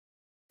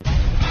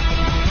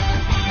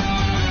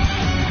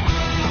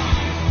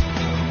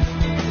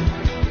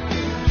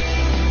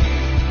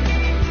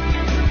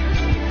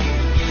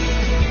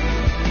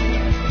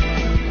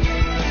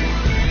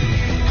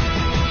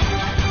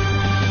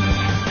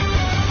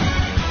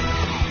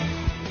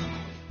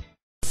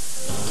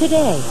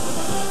today.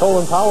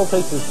 Colin Powell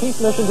takes his peace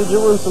mission to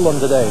Jerusalem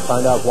today.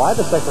 Find out why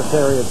the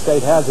Secretary of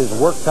State has his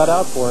work cut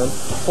out for him.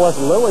 Plus,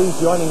 Lily's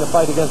joining the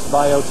fight against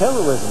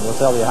bioterrorism. We'll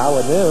tell you how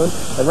at noon.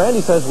 And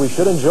Randy says we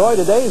should enjoy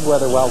today's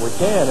weather while we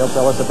can. He'll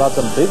tell us about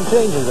some big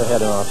changes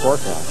ahead in our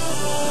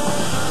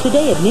forecast.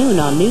 Today at noon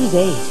on News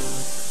 8.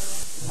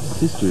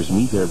 Sisters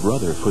meet their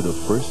brother for the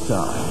first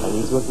time. I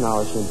need to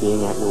acknowledge him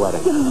being at your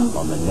wedding.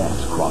 On the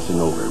next Crossing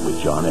Over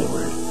with John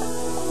Edward.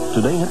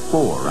 Today at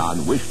 4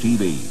 on Wish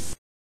TV.